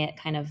 letting it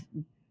kind of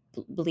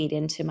bleed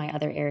into my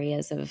other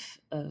areas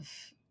of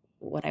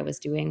what I was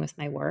doing with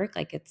my work.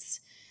 Like it's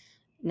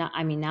not.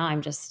 I mean, now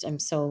I'm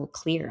so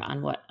clear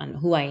on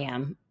who I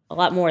am. A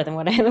lot more than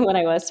what I when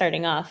I was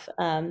starting off.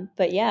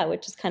 But yeah,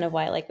 which is kind of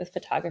why I like with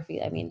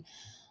photography. I mean,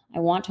 I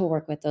want to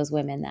work with those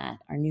women that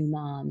are new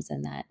moms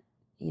and that,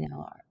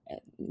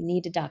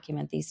 need to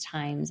document these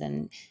times.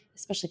 And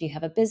especially if you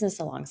have a business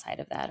alongside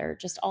of that or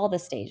just all the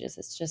stages,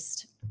 it's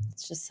just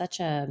such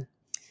a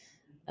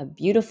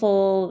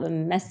beautiful,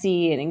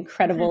 messy and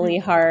incredibly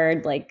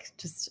hard, like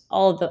just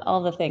all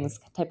the things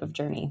type of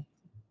journey.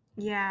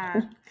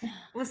 Yeah.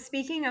 Well,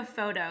 speaking of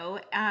photo,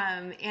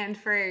 and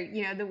for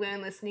the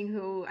women listening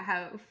who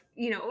have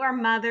are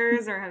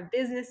mothers or have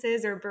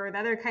businesses or birth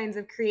other kinds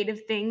of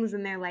creative things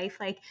in their life,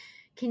 like,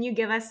 can you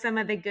give us some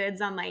of the goods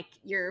on like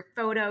your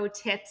photo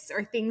tips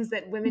or things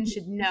that women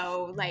should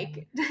know,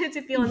 like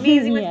to feel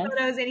amazing with Yes.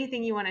 photos?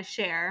 Anything you want to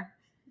share?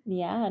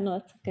 Yeah, no,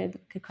 that's a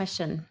good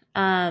question.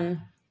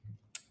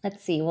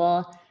 Let's see.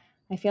 Well,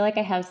 I feel like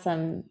I have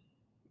some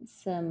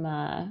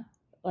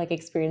like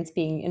experience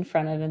being in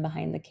front of and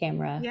behind the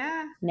camera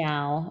Yeah.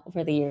 now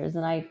over the years,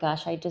 and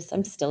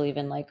I'm still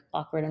even like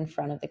awkward in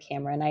front of the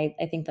camera. And I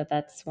think that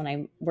that's when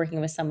I'm working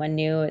with someone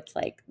new, it's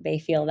like they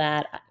feel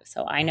that,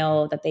 so I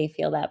know that they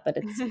feel that, but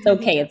it's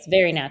okay, Yeah. it's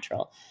very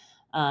natural.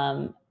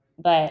 Um,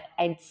 but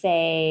I'd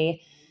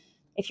say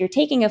if you're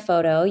taking a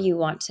photo, you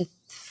want to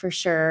for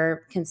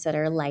sure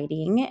consider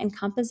lighting and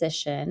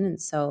composition. And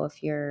so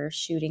if you're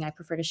shooting, I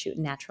prefer to shoot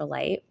in natural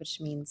light,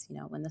 which means,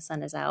 when the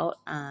sun is out,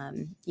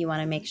 you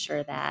want to make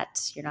sure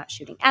that you're not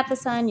shooting at the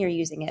sun, you're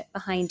using it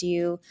behind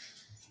you.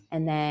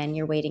 And then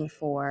you're waiting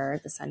for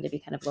the sun to be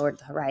kind of lowered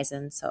to the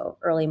horizon. So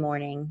early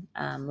morning,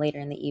 later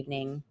in the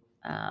evening,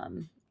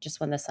 just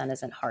when the sun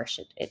isn't harsh,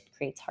 it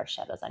creates harsh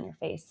shadows on your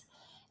face.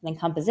 And then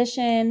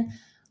composition.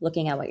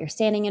 looking at what you're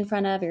standing in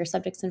front of, your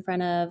subjects in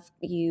front of.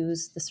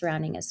 Use the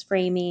surrounding as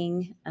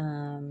framing.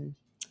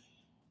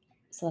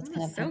 So that's Oh,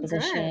 kind of so good.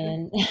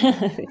 composition.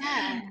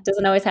 Yeah.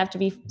 Doesn't always have to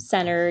be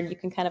centered. You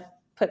can kind of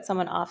put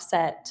someone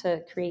offset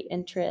to create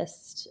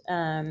interest.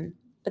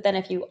 But then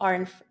if you are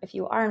in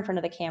front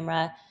of the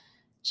camera,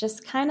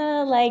 just kind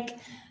of like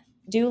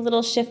do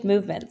little shift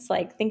movements.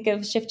 Like think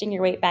of shifting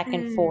your weight back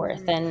and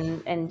forth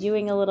Mm. and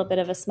doing a little bit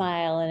of a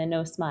smile and a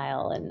no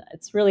smile. And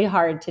it's really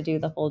hard to do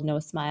the whole no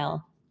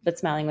smile but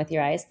smiling with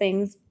your eyes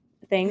thing.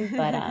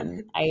 But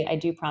I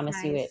do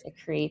promise you Nice. it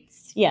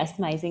creates, yes,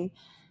 smizing.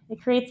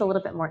 It creates a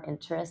little bit more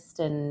interest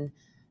and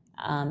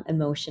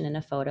emotion in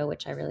a photo,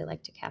 which I really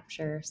like to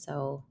capture.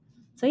 So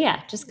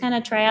yeah, just kind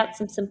of try out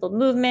some simple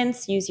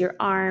movements. Use your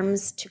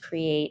arms to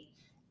create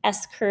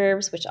S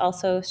curves, which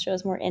also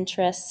shows more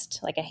interest,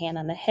 like a hand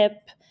on the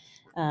hip,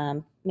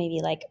 maybe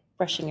like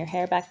brushing your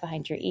hair back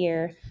behind your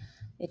ear.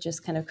 It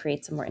just kind of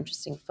creates a more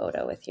interesting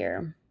photo with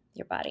your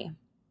body.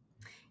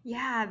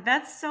 Yeah,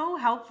 that's so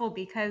helpful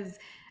because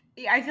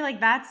I feel like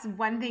that's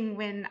one thing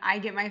when I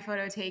get my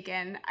photo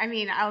taken. I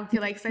mean, I'll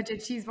feel like such a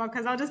cheeseball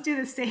because I'll just do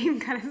the same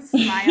kind of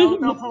smile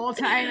the whole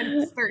time and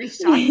it's 30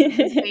 shots of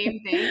the same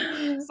thing.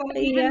 So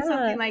even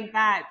something Yeah. like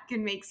that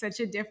can make such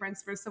a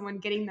difference for someone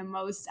getting the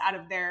most out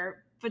of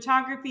their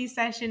photography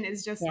session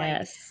is just like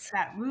Yes.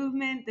 that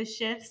movement, the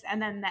shifts,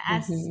 and then the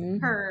S Hmm.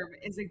 curve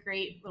is a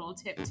great little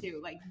tip too,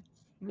 like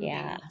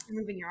Yeah.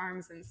 moving your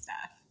arms and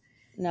stuff.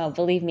 No,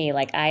 believe me,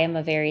 like I am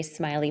a very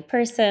smiley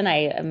person.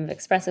 I am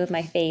expressive with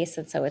my face.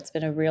 And so it's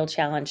been a real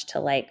challenge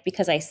to like,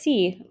 because I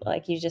see,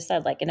 like you just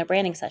said, like in a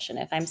branding session,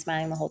 if I'm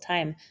smiling the whole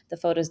time, the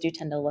photos do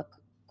tend to look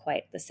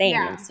quite the same.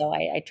 And Yeah. so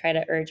I try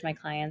to urge my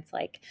clients,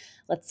 like,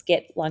 let's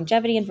get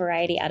longevity and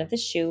variety out of the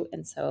shoot.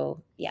 And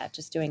so, yeah,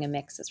 just doing a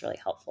mix is really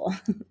helpful.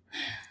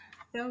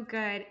 So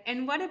good.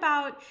 And what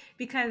about,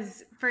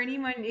 because for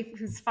anyone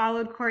who's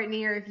followed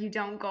Courtney, or if you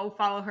don't, go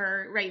follow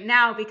her right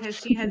now because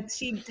she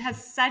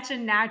has such a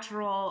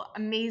natural,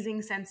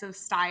 amazing sense of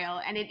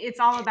style, and it's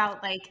all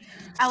about like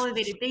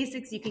elevated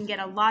basics. You can get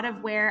a lot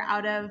of wear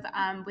out of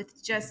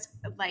with just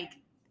like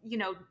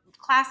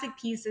classic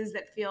pieces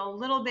that feel a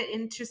little bit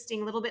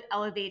interesting, a little bit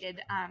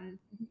elevated.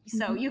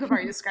 So you have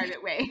already described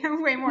it way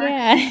way more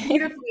Yeah.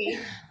 beautifully.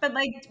 But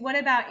like, what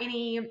about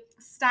any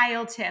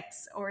style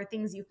tips or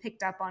things you've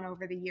picked up on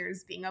over the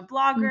years being a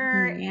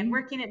blogger and Hmm.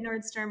 working at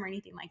Nordstrom or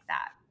anything like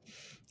that?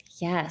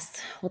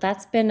 Yes. Well,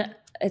 that's been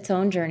its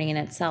own journey in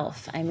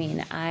itself. I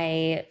mean,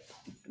 I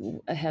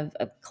have,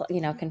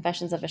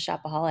 confessions of a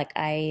shopaholic.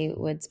 I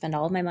would spend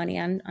all of my money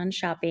on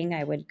shopping.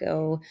 I would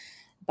go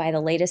buy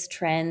the latest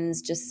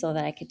trends just so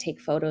that I could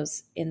take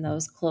photos in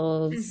those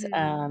clothes.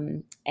 Hmm.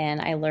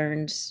 And I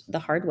learned the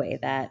hard way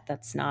that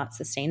that's not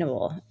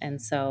sustainable.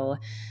 And so,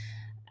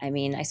 I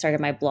mean, I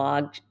started my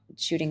blog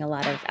shooting a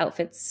lot of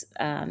outfits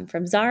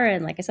from Zara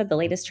and, like I said, the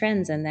latest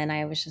trends. And then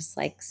I was just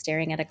like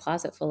staring at a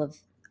closet full of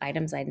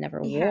items I'd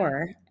never Yeah.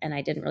 wore and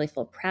I didn't really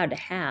feel proud to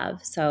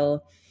have.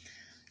 So,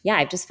 yeah,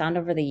 I've just found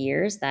over the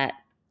years that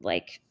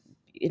like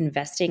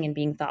investing and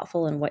being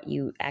thoughtful in what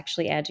you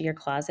actually add to your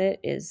closet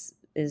is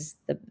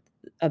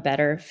a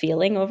better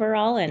feeling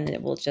overall, and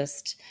it will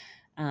just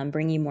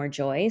bring you more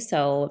joy.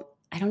 So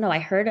I don't know. I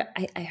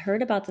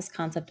heard about this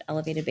concept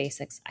elevated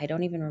basics. I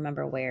don't even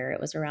remember where.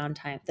 It was around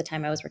the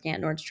time I was working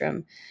at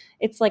Nordstrom.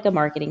 It's like a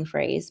marketing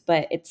phrase,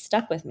 but it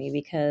stuck with me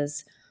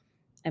because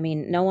I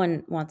mean, no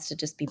one wants to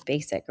just be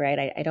basic,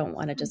 right? I don't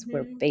want to just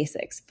wear Hmm.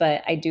 basics,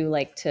 but I do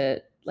like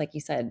to, like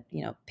you said,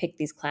 pick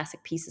these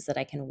classic pieces that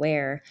I can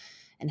wear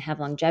and have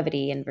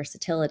longevity and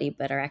versatility,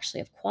 but are actually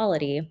of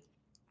quality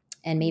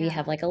and maybe Yeah.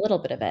 have like a little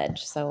bit of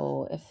edge.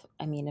 So if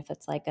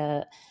it's like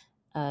a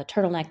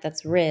turtleneck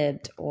that's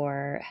ribbed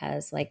or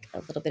has like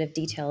a little bit of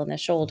detail in the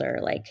shoulder,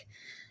 like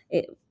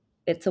it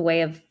it's a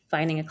way of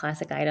finding a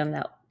classic item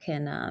that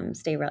can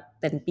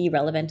then be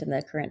relevant in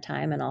the current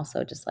time and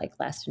also just like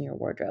last in your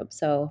wardrobe.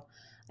 So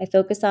I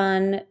focus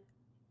on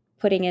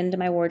putting into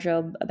my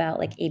wardrobe about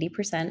like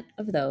 80%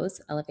 of those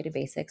elevated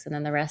basics, and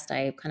then the rest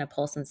I kind of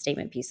pull some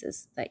statement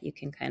pieces that you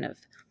can kind of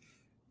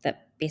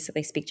that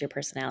basically speak to your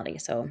personality.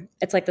 So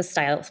it's like the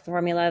style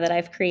formula that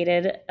I've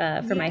created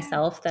for Yeah.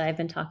 myself that I've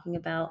been talking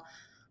about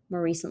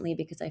more recently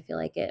because I feel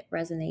like it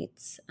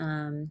resonates.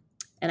 And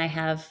I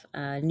have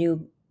a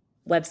new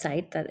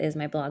website that is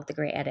my blog, The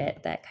Great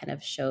Edit, that kind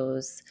of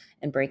shows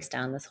and breaks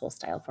down this whole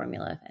style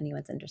formula. If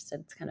anyone's interested,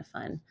 it's kind of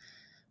fun.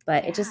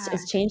 But Yeah.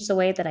 it's changed the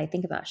way that I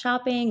think about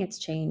shopping. It's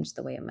changed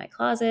the way my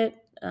closet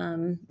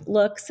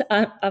looks.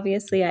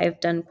 Obviously, I've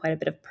done quite a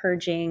bit of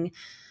purging,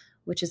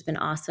 which has been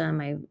awesome.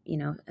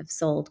 Have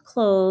sold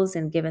clothes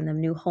and given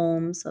them new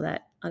homes so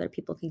that other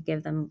people can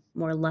give them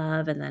more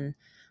love. And then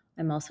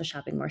I'm also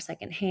shopping more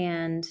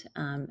secondhand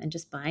and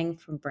just buying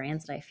from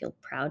brands that I feel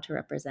proud to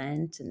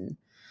represent and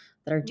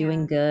that are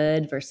doing Yeah.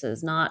 good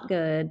versus not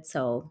good.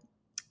 So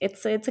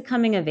it's a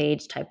coming of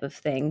age type of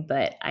thing,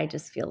 but I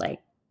just feel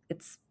like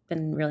it's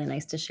been really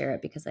nice to share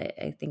it because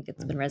I think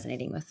it's been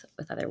resonating with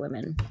other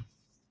women. So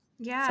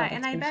Yeah.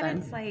 And that's I been bet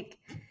it's fun. like,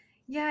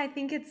 yeah, I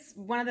think it's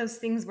one of those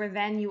things where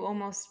then you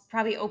almost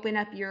probably open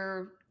up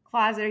your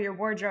closet or your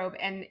wardrobe,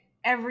 and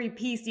every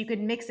piece you could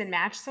mix and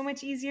match so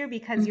much easier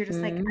because you're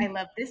just like, I Mm-hmm.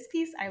 love this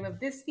piece, I love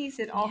this piece.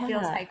 It all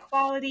feels Yeah. high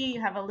quality. You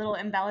have a little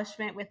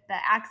embellishment with the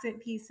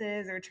accent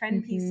pieces or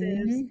trend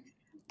pieces. Mm-hmm.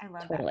 I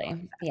love that Totally.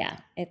 concept. Yeah.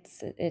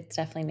 It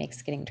definitely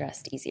makes getting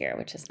dressed easier,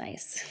 which is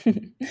nice.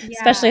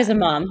 Especially as Yeah. a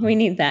mom, we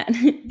need that.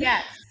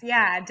 Yes.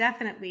 Yeah,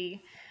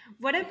 definitely.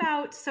 What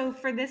about, so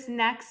for this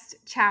next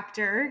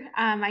chapter,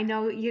 I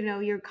know,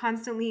 you're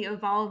constantly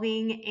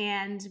evolving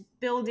and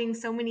building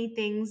so many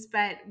things,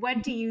 but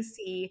what do you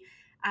see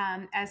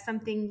as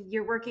something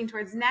you're working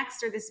towards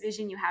next, or this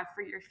vision you have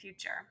for your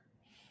future?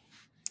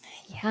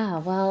 Yeah,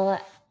 well,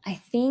 I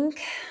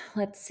think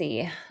let's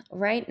see.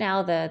 Right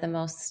now, the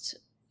most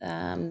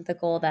the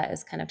goal that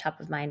is kind of top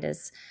of mind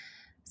is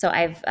so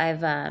I've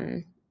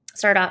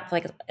started off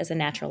like as a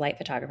natural light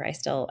photographer. I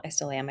still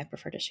am. I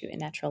prefer to shoot in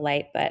natural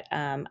light, but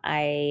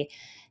I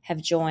have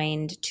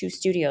joined two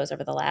studios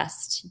over the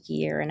last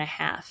year and a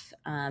half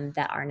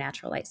that are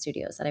natural light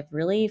studios that I've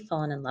really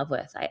fallen in love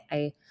with.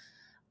 I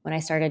when I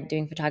started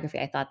doing photography,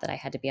 I thought that I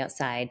had to be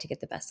outside to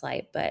get the best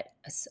light, but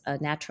a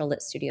natural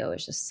lit studio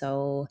is just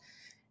so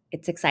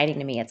it's exciting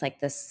to me. It's like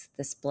this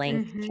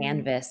blank Hmm.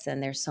 canvas,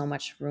 and there's so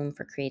much room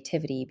for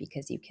creativity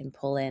because you can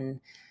pull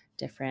in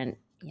different,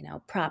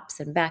 props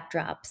and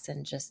backdrops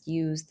and just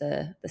use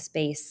the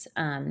space.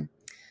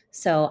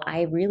 So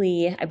I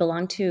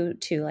belong to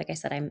like I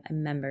said, I'm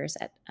members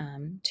at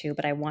two,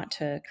 but I want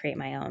to create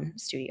my own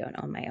studio and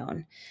own my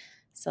own.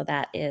 So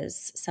that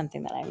is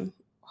something that I'm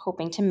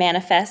hoping to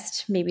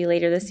manifest maybe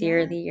later this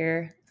year, Yeah. the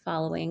year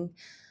following,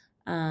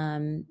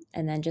 and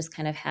then just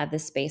kind of have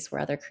this space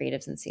where other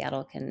creatives in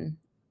Seattle can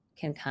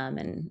come,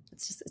 and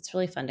it's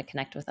really fun to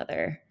connect with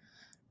other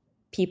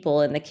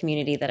people in the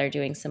community that are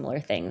doing similar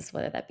things,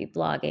 whether that be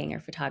blogging or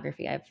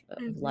photography. I've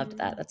loved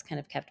that. Hmm. That's kind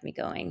of kept me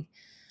going.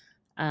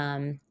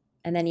 Um,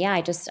 and then yeah,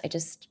 I just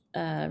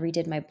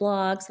redid my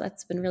blog, so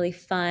that's been really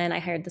fun. I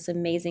hired this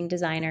amazing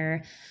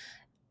designer.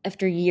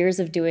 After years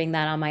of doing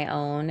that on my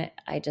own,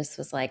 I just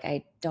was like,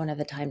 I don't have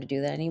the time to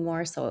do that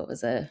anymore. So it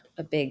was a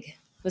big,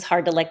 it was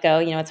hard to let go.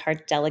 It's hard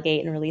to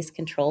delegate and release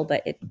control,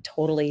 but it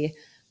totally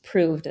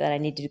proved that I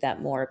need to do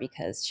that more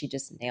because she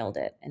just nailed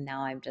it. And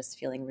now I'm just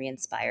feeling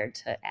re-inspired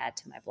to add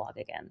to my blog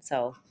again.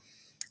 So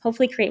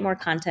hopefully create more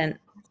content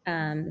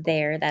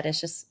there that is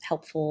just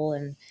helpful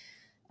and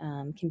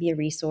can be a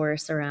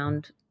resource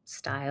around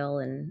style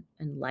and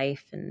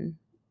life and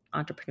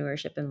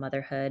entrepreneurship and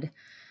motherhood.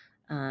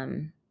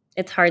 um,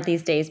 it's hard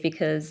these days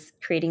because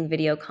creating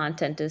video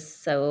content is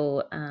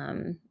so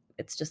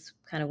it's just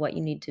kind of what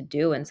you need to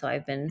do, and so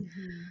I've been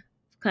Hmm.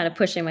 kind of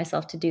pushing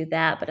myself to do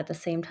that, but at the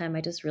same time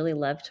I just really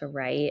love to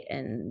write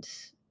and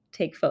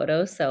take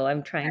photos, so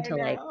I'm trying I to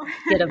like know.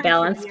 get a I feel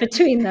balance you.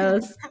 between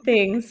those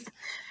things,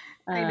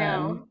 I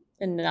know.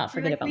 and not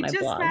You're forget like, about we my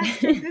just blog.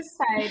 mastered this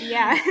side.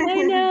 Yeah.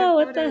 I The know,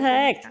 what the photos and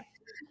heck. stuff.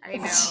 I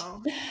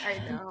know. I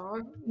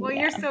know. Well,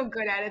 you're Yeah, so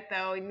good at it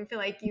though. And you feel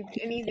like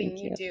anything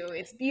thank you you. do,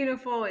 it's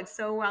beautiful. It's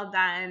so well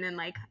done and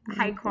like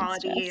high Thanks,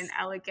 quality and Jess.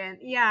 elegant.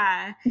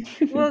 Yeah.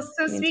 Well,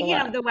 so Means a speaking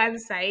of lot. the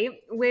website,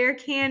 where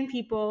can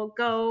people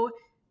go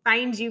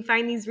find you,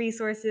 find these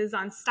resources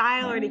on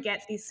style or to Yeah.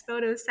 get these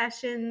photo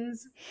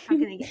sessions? How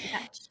can they get in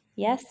touch?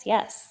 Yes,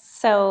 yes.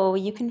 So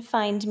you can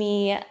find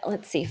me,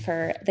 let's see,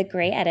 for The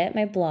Gray Edit,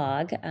 my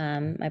blog.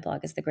 My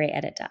blog is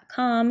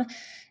thegrayedit.com.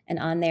 And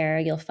on there,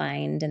 you'll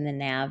find in the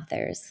nav,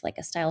 there's like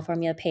a style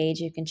formula page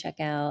you can check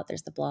out.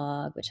 There's the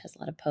blog, which has a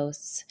lot of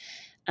posts.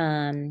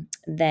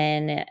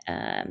 Then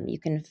you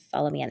can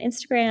follow me on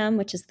Instagram,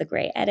 which is The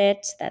Gray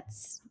Edit.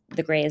 That's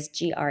The Gray is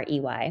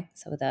GREY,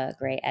 so The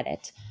Gray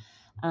Edit.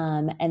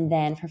 And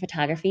then for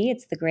photography,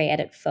 it's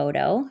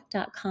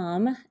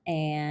thegrayeditphoto.com.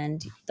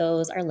 And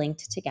those are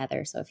linked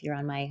together. So if you're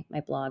on my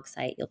blog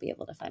site, you'll be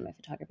able to find my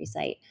photography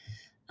site.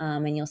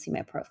 And you'll see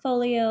my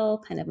portfolio,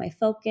 kind of my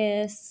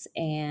focus,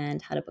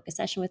 and how to book a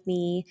session with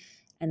me.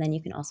 And then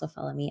you can also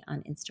follow me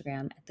on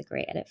Instagram at The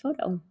Gray Edit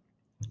Photo.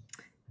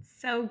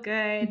 So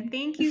good.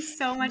 Thank you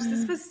so much.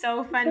 This was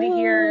so fun to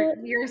hear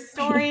Good. your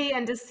story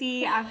and to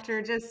see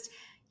after just,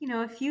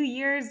 a few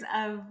years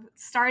of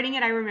starting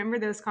it. I remember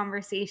those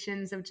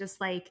conversations of just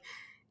like,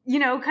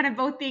 kind of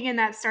both being in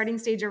that starting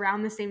stage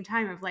around the same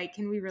time of like,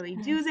 can we really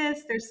do Yes.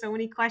 this? There's so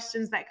many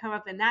questions that come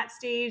up in that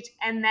stage.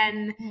 And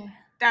then Yeah.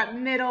 that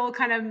middle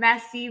kind of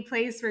messy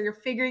place where you're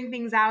figuring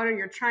things out or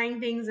you're trying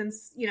things and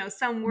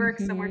some work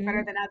better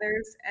Mm-hmm. than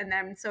others, and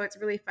then so it's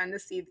really fun to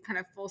see kind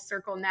of full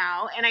circle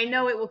now, and I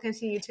know it will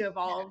continue to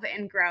evolve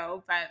and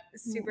grow, but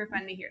it's super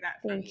fun to hear that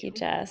from Thank you, you.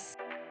 Jess.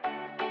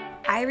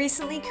 I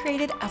recently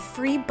created a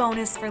free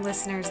bonus for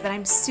listeners that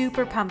I'm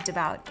super pumped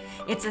about.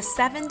 It's a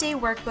 7-day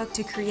workbook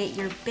to create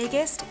your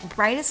biggest,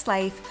 brightest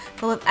life,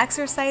 full of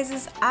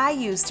exercises I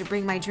use to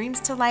bring my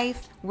dreams to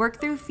life, work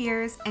through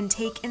fears, and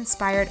take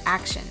inspired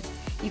action.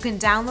 You can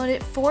download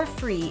it for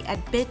free at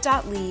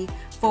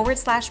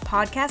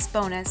bit.ly/podcast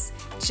bonus,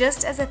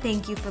 just as a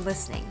thank you for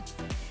listening.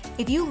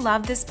 If you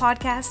love this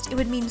podcast, it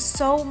would mean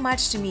so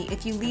much to me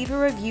if you leave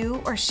a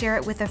review or share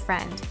it with a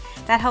friend.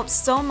 That helps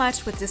so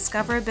much with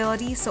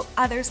discoverability so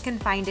others can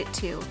find it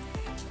too.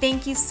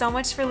 Thank you so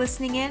much for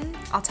listening in.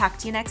 I'll talk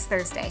to you next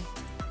Thursday.